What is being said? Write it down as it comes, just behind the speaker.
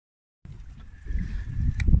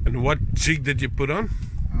And what jig did you put on?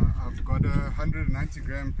 I've got a 190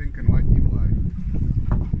 gram pink and white evil eye.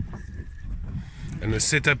 And the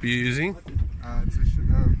setup you're using? It's a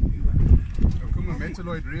Kuma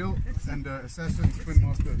metalloid reel and Assassin Spin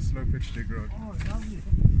Master slow pitch jig rod. Oh, lovely.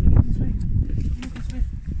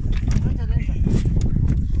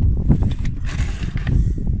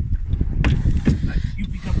 You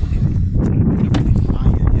pick up on it.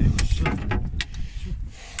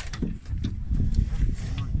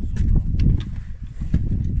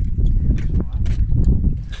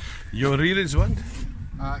 Your reel is what?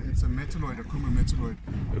 It's a metalloid, a Kuma metalloid.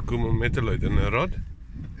 A Kuma metalloid. And a rod?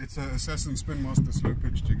 It's a Assassin Spin Master slow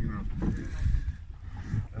pitch jigging rod.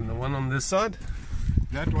 And the one on this side?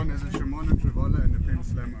 That one is a Shimano Trivala and a Pen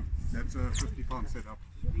Slammer. That's a 50-pound setup.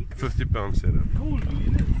 50-pound setup.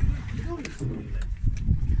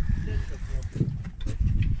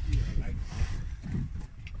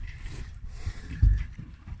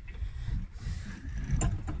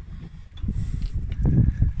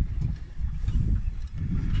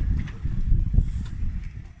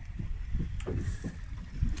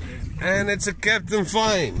 And it's a Captain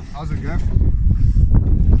Fine. How's it, Gaff?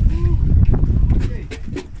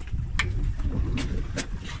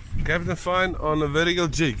 Captain Fine on a vertical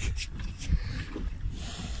jig.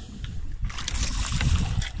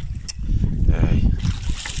 Hey.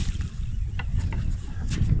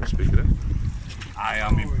 Let's pick it up. I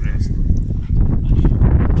am impressed.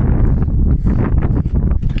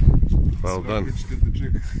 Well done. Which did the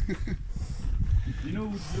trick. You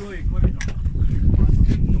know,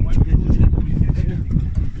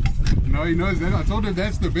 No, he knows that. I told him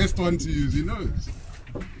that's the best one to use. He knows.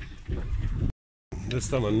 This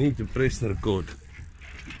time I need to press the record.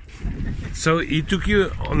 So he took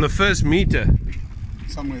you on the first meter.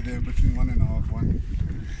 Somewhere there between 1.5 and 1.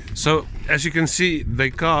 So as you can see,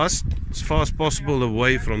 they cast as far as possible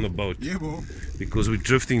away from the boat. Yeah, well. Because we're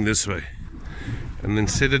drifting this way. And then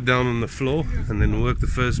set it down on the floor and then work the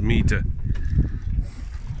first meter.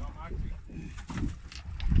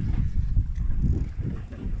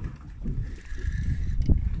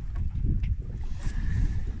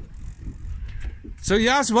 So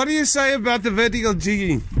Jas, what do you say about the vertical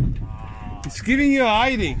jigging? It's giving you a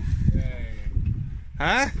hiding.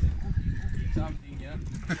 Huh? something, yeah.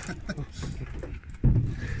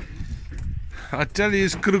 I tell you,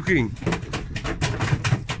 it's crooking.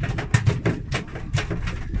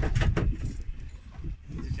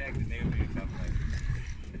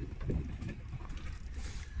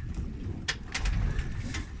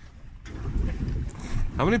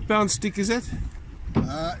 How many pound stick is it?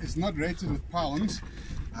 It's not rated with pounds,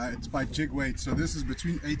 it's by jig weight, so this is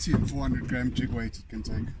between 80 and 400 gram jig weight it can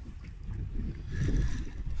take.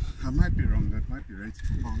 I might be wrong, that might be rated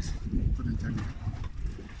for pounds. Couldn't tell you.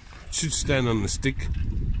 It should stand on the stick.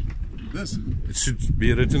 This? It should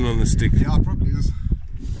be written on the stick. Yeah, it probably is.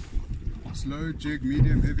 Slow, jig,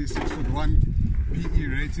 medium, heavy, 6'1", PE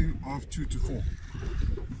rating of 2 to 4.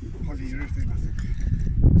 Polyurethane, I think.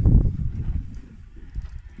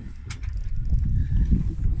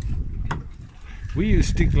 We use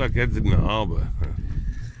stick like that in the harbour.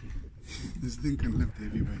 This thing can lift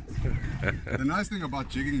heavy weight. The nice thing about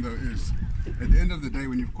jigging though is, at the end of the day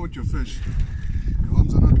when you've caught your fish, your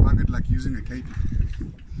arms are not rugged like using a cape.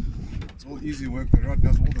 It's all easy work, the rod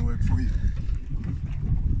does all the work for you.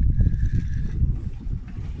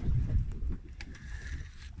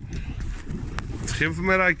 Geef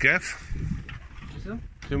me my gaff.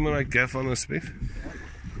 Geef me my gaff aan alsjeblieft.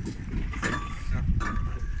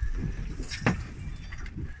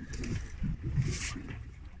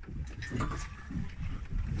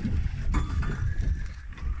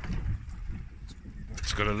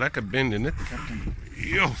 It's got a lekker bend in it.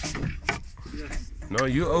 Yo. No,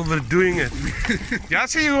 you're overdoing it. Yeah,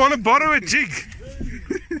 see, you want to borrow a jig.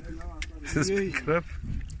 This is crap.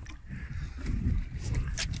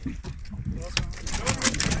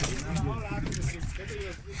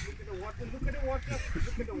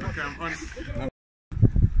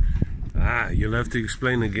 Ah, you'll have to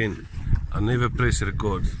explain again. I never press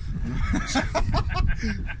record.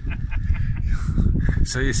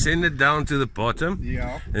 So you send it down to the bottom,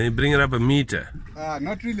 Yeah. and you bring it up a meter.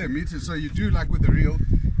 Not really a meter, so you do like with the reel,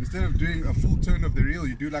 instead of doing a full turn of the reel,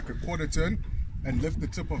 you do like a quarter turn and lift the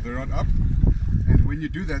tip of the rod up. And when you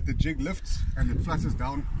do that, the jig lifts and it flutters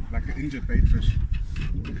down like an injured bait fish.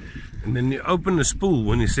 And then you open the spool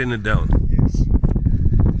when you send it down. Yes.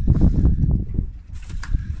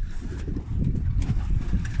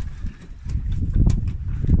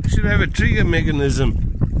 You should have a trigger mechanism.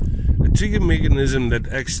 A trigger mechanism that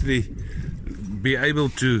actually be able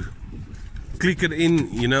to click it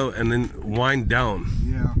in, you know, and then wind down.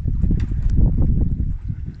 Yeah.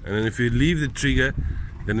 And then if you leave the trigger,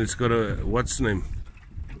 then it's got a, what's the name?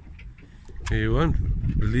 You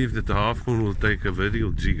won't believe that the half moon will take a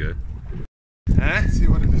vertical jigger. Huh? Let's see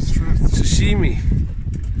what it is first. Sashimi.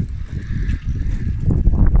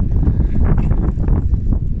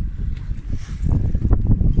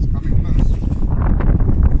 It's coming close.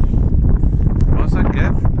 What's that,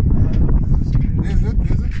 Gav? There's it,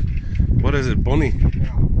 there's it. What is it, Bonnie?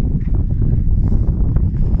 Yeah.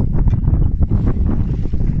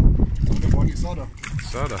 Bonnie soda.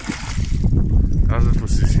 Soda. How's it for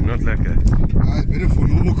sushi? Not lekker. It's better for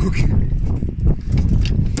normal cooking.